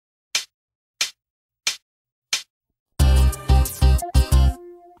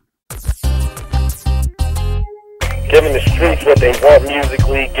giving the streets what they want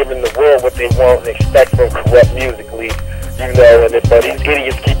musically, giving the world what they want and expect from Kurupt musically, you know, but these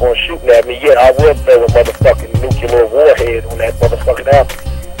idiots keep on shooting at me, yet I will throw a motherfucking nuclear warhead on that motherfucking album.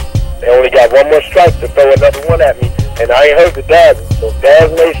 They only got one more strike to throw another one at me, and I ain't heard the Dazzle, so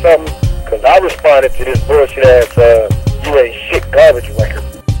Dazzle made something, because I responded to this bullshit ass, you ain't shit garbage record.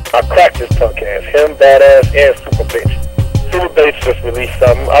 I cracked this punk ass, him, Badass, and Super Bitch. Super Bass just released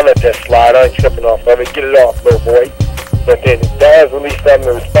something. I let that slide. I ain't tripping off of it. Get it off, little boy. But then if Daz released something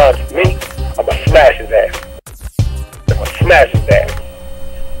in response to me, I'ma smash his ass. I'ma smash his ass.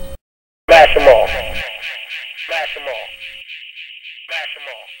 Smash him off. Smash him off. Smash him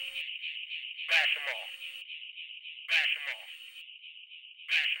off. Smash him off. Smash him off.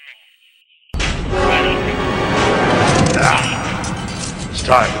 Smash him off. Now, it's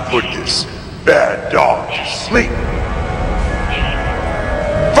time to put this bad dog to sleep.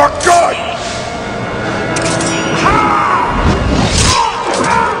 Fuck off!